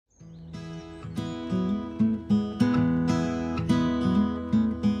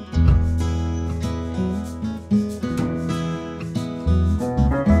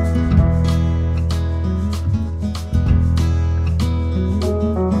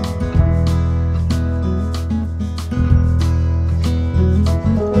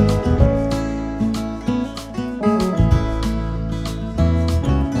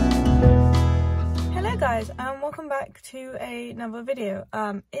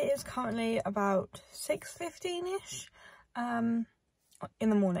So it is currently about 6:15ish in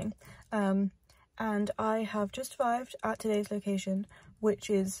the morning, and I have just arrived at today's location, which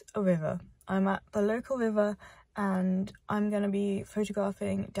is a river. I'm at the local river and I'm going to be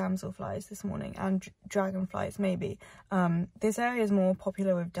photographing damselflies this morning, and dragonflies maybe. This area is more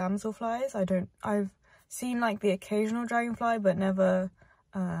popular with damselflies. I've seen like the occasional dragonfly, but never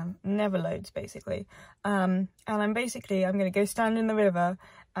loads basically. And I'm going to go stand in the river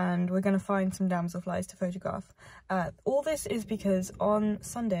and we're going to find some damselflies to photograph. All this is because on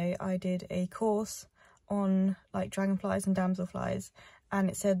Sunday I did a course on like dragonflies and damselflies, and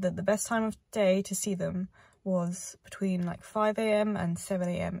it said that the best time of day to see them was between like 5 AM and 7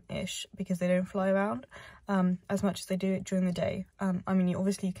 AM ish, because they don't fly around as much as they do it during the day. I mean,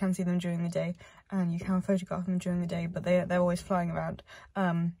 obviously you can see them during the day and you can photograph them during the day, but they're always flying around.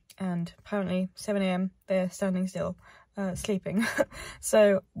 And apparently 7 AM they're standing still, sleeping.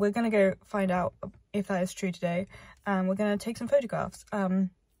 So we're gonna go find out if that is true today, and we're gonna take some photographs.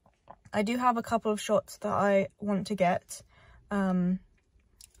 I do have a couple of shots that I want to get.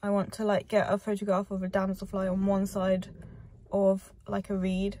 I want to like get a photograph of a damselfly on one side of like a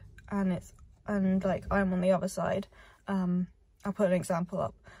reed, and like I'm on the other side. I'll put an example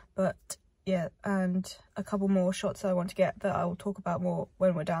up, but yeah, and a couple more shots that I want to get that I will talk about more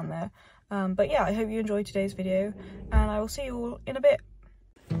when we're down there. But yeah, I hope you enjoyed today's video, and I will see you all in a bit.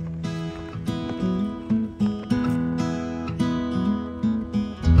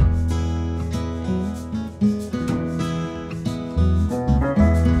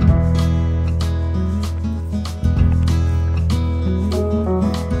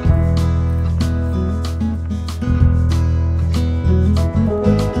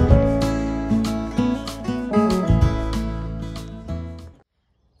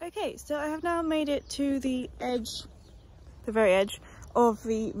 Okay, so I have now made it to the very edge of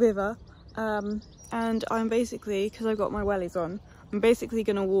the river, and I'm basically, because I've got my wellies on, I'm basically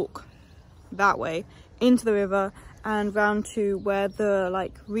going to walk that way into the river and round to where the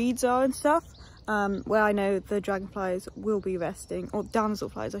like reeds are and stuff, where I know the dragonflies will be resting, or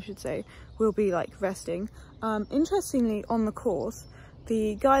damselflies I should say, will be like resting. Interestingly, on the course,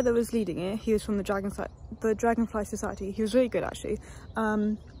 the guy that was leading it, he was from the Dragonfly Society. He was really good actually.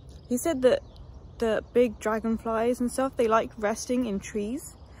 He said that the big dragonflies and stuff, they like resting in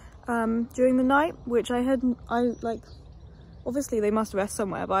trees during the night, which I like, obviously they must rest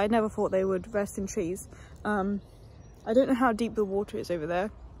somewhere, but I never thought they would rest in trees. I don't know how deep the water is over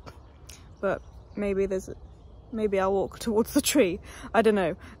there, but maybe I'll walk towards the tree, I don't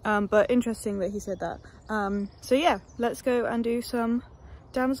know. But interesting that he said that. So yeah, let's go and do some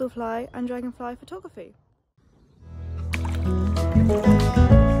damselfly and dragonfly photography.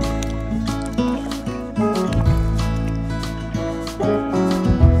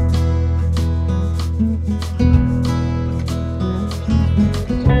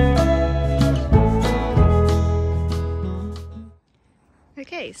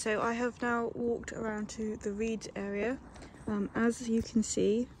 Okay, so I have now walked around to the reeds area. As you can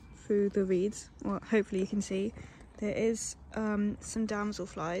see through the reeds, well, hopefully you can see, there is some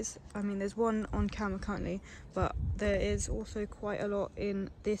damselflies. I mean, there's one on camera currently, but there is also quite a lot in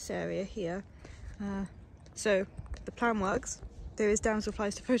this area here. So the plan works. There is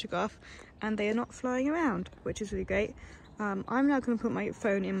damselflies to photograph, and they are not flying around, which is really great. I'm now going to put my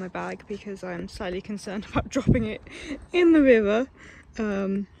phone in my bag because I'm slightly concerned about dropping it in the river.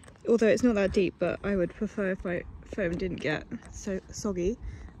 Although it's not that deep, but I would prefer if my phone didn't get so soggy.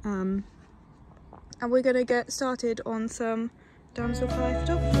 And we're going to get started on some damselfly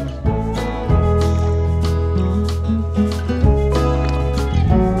photography.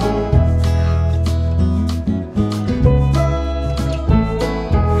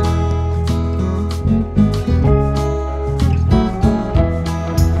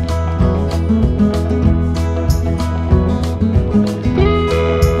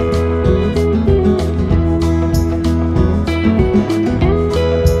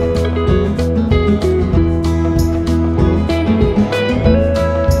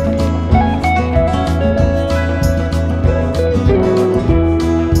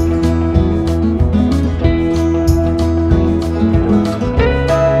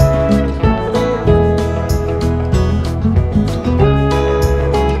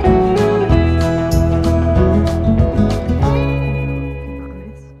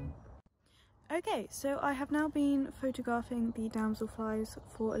 Okay, so I have now been photographing the damselflies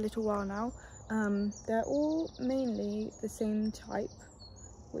for a little while now. They're all mainly the same type,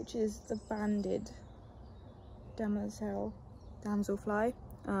 which is the banded damselfly,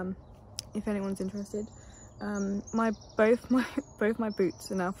 if anyone's interested. both my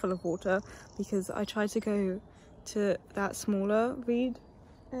boots are now full of water because I tried to go to that smaller reed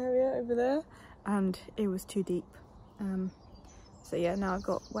area over there and it was too deep. So yeah, now I've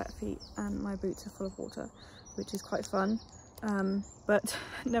got wet feet and my boots are full of water, which is quite fun, but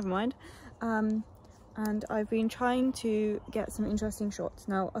never mind. And I've been trying to get some interesting shots.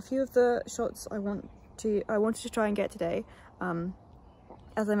 Now, a few of the shots I wanted to try and get today,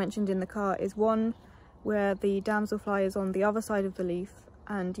 as I mentioned in the car, is one where the damselfly is on the other side of the leaf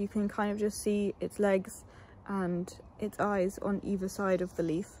and you can kind of just see its legs and its eyes on either side of the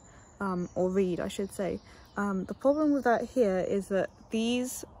leaf, or reed I should say. The problem with that here is that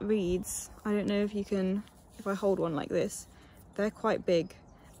these reeds, I don't know if you can, if I hold one like this, they're quite big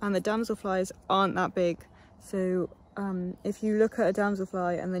and the damselflies aren't that big. So if you look at a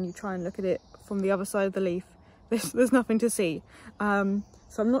damselfly and then you try and look at it from the other side of the leaf, there's nothing to see.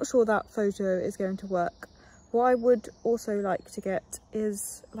 So I'm not sure that photo is going to work. What I would also like to get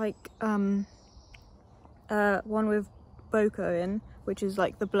is like one with bokeh in, which is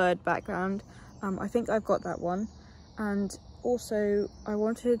like the blurred background. I think I've got that one. And also I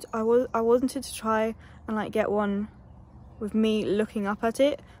wanted to try and like get one with me looking up at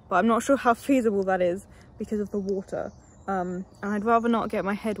it, but I'm not sure how feasible that is because of the water. And I'd rather not get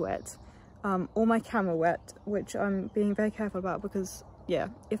my head wet or my camera wet, which I'm being very careful about because yeah,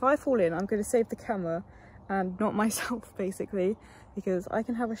 if I fall in, I'm going to save the camera and not myself basically, because I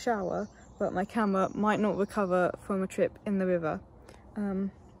can have a shower but my camera might not recover from a trip in the river.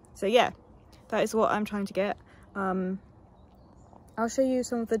 So yeah, that is what I'm trying to get. I'll show you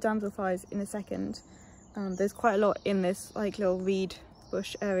some of the damselflies in a second. There's quite a lot in this like little reed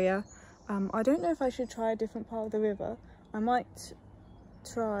bush area. I don't know if I should try a different part of the river. I might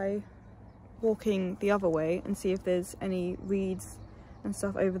try walking the other way and see if there's any reeds and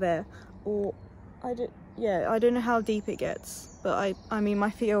stuff over there, or I don't know how deep it gets, but I mean my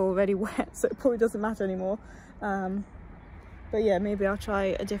feet are already wet, so it probably doesn't matter anymore. But yeah, maybe I'll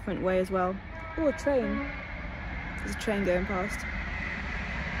try a different way as well. Oh, a train. There's a train going past.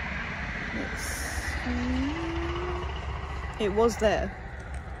 It was there.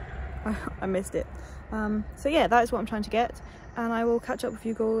 I missed it. So yeah, that is what I'm trying to get, and I will catch up with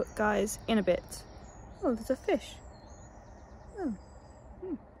you guys in a bit. Oh, there's a fish. Oh.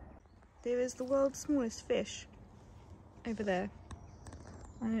 There is the world's smallest fish over there.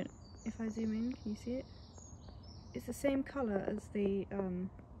 I don't, if I zoom in, can you see it? It's the same colour as the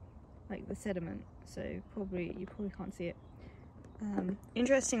like the sediment, so you probably can't see it.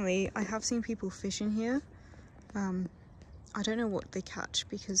 Interestingly, I have seen people fish in here. I don't know what they catch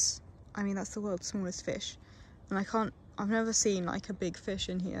because I mean that's the world's smallest fish, and I've never seen like a big fish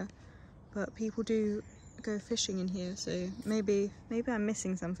in here, but people do go fishing in here, so maybe I'm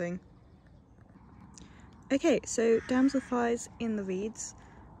missing something. Okay, so damselflies in the reeds.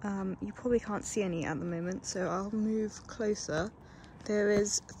 You probably can't see any at the moment, so I'll move closer. There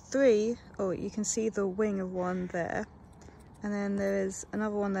is 3, oh, you can see the wing of one there, and then there is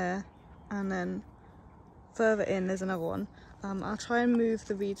another one there, and then further in there's another one. I'll try and move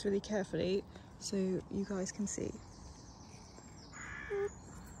the reeds really carefully so you guys can see.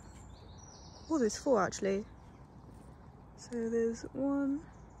 Oh, there's 4 actually. So there's 1,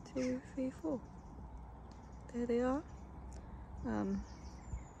 2, 3, 4. There they are.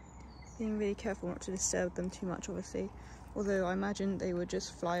 Being really careful not to disturb them too much, obviously. Although I imagine they would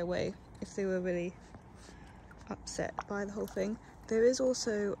just fly away if they were really upset by the whole thing. There is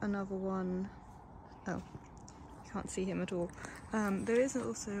also another one. Oh, you can't see him at all. There is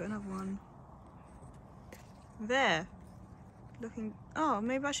also another one there. Looking. Oh,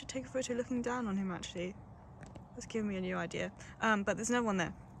 maybe I should take a photo looking down on him actually. That's giving me a new idea. But there's another one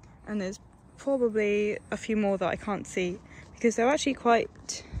there. And there's probably a few more that I can't see because they're actually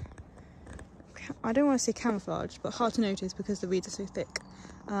quite, I don't want to say camouflaged, but hard to notice because the reeds are so thick.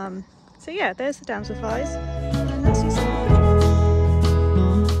 So yeah, there's the damselflies. And let's see some photos.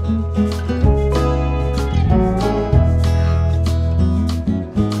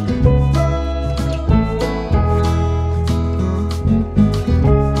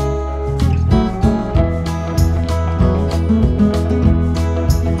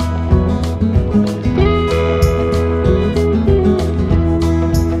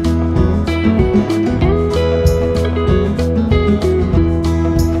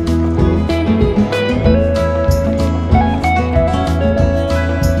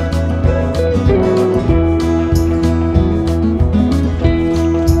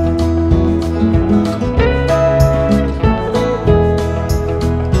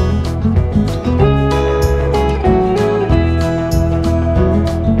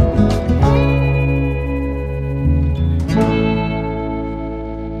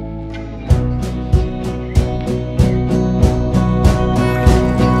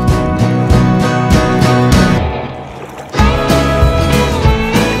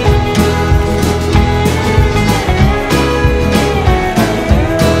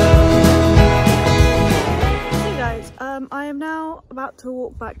 about to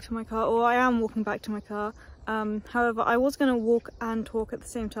walk back to my car, or I am walking back to my car. However, I was going to walk and talk at the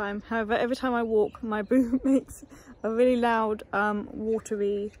same time. However, every time I walk, my boot makes a really loud,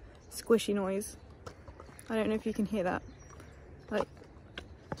 watery, squishy noise. I don't know if you can hear that, like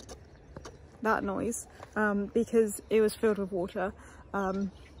that noise, because it was filled with water.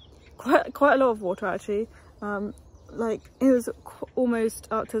 Quite a lot of water actually. Like it was almost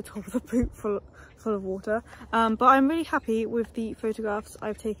up to the top of the boot full of water. But I'm really happy with the photographs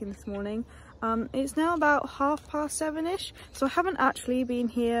I've taken this morning. It's now about 7:30ish, so I haven't actually been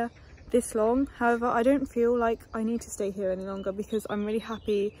here this long. However, I don't feel like I need to stay here any longer because I'm really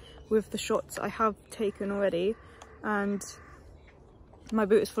happy with the shots I have taken already, and my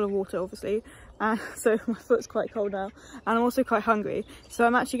boot is full of water obviously, so my foot's quite cold now, and I'm also quite hungry, so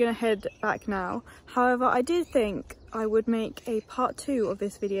I'm actually going to head back now. However, I did think I would make a part 2 of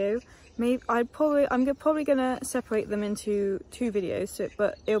this video. Maybe I'm probably gonna separate them into 2 videos, so,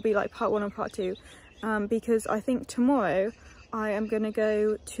 but it'll be like part 1 and part 2, because I think tomorrow I am gonna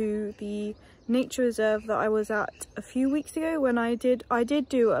go to the nature reserve that I was at a few weeks ago when I did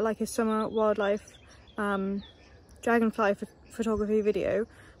do like a summer wildlife dragonfly photography video.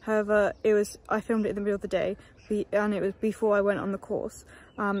 However, I filmed it in the middle of the day, and it was before I went on the course.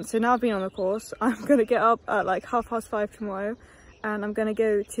 So now I've been on the course, I'm gonna get up at like 5:30 tomorrow, and I'm gonna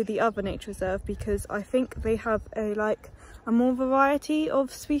go to the other nature reserve because I think they have a more variety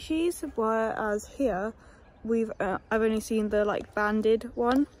of species, whereas here I've only seen the like banded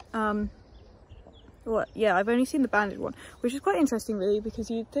one. Yeah, I've only seen the banded one, which is quite interesting really, because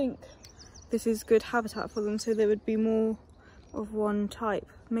you'd think this is good habitat for them, so there would be more of one type.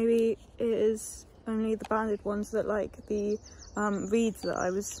 Maybe it is only the banded ones that like the reeds that I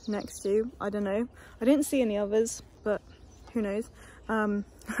was next to. I don't know. I didn't see any others, but who knows.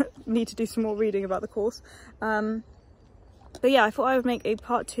 Need to do some more reading about the course. But yeah, I thought I would make a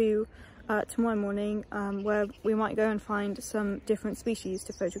part 2 tomorrow morning, where we might go and find some different species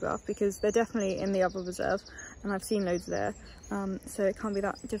to photograph, because they're definitely in the other reserve and I've seen loads there, so it can't be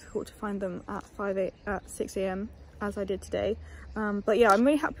that difficult to find them at 6 AM as I did today. But yeah, I'm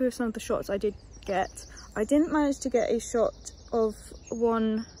really happy with some of the shots I did get. I didn't manage to get a shot of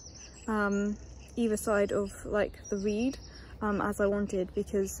one either side of like the reed as I wanted,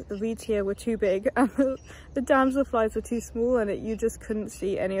 because the reeds here were too big and the damselflies were too small, and you just couldn't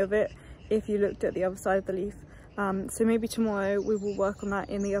see any of it if you looked at the other side of the leaf. So maybe tomorrow we will work on that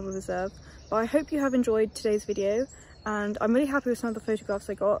in the other reserve. But I hope you have enjoyed today's video, and I'm really happy with some of the photographs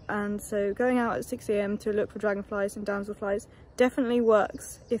I got. And so going out at 6 AM to look for dragonflies and damselflies definitely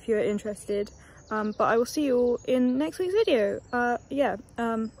works if you're interested. But I will see you all in next week's video.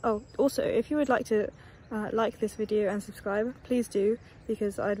 Oh, also, if you would like to like this video and subscribe, please do,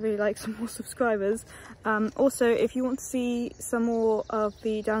 because I'd really like some more subscribers. Also, if you want to see some more of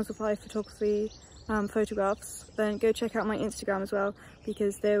the damselfly photography photographs, then go check out my Instagram as well,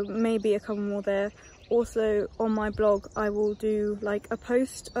 because there may be a couple more there. Also on my blog I will do like a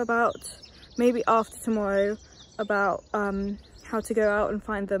post about, maybe after tomorrow, about how to go out and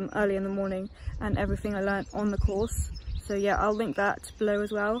find them early in the morning and everything I learnt on the course. So yeah, I'll link that below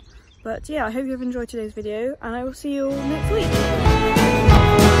as well. But yeah, I hope you've enjoyed today's video, and I will see you all next week.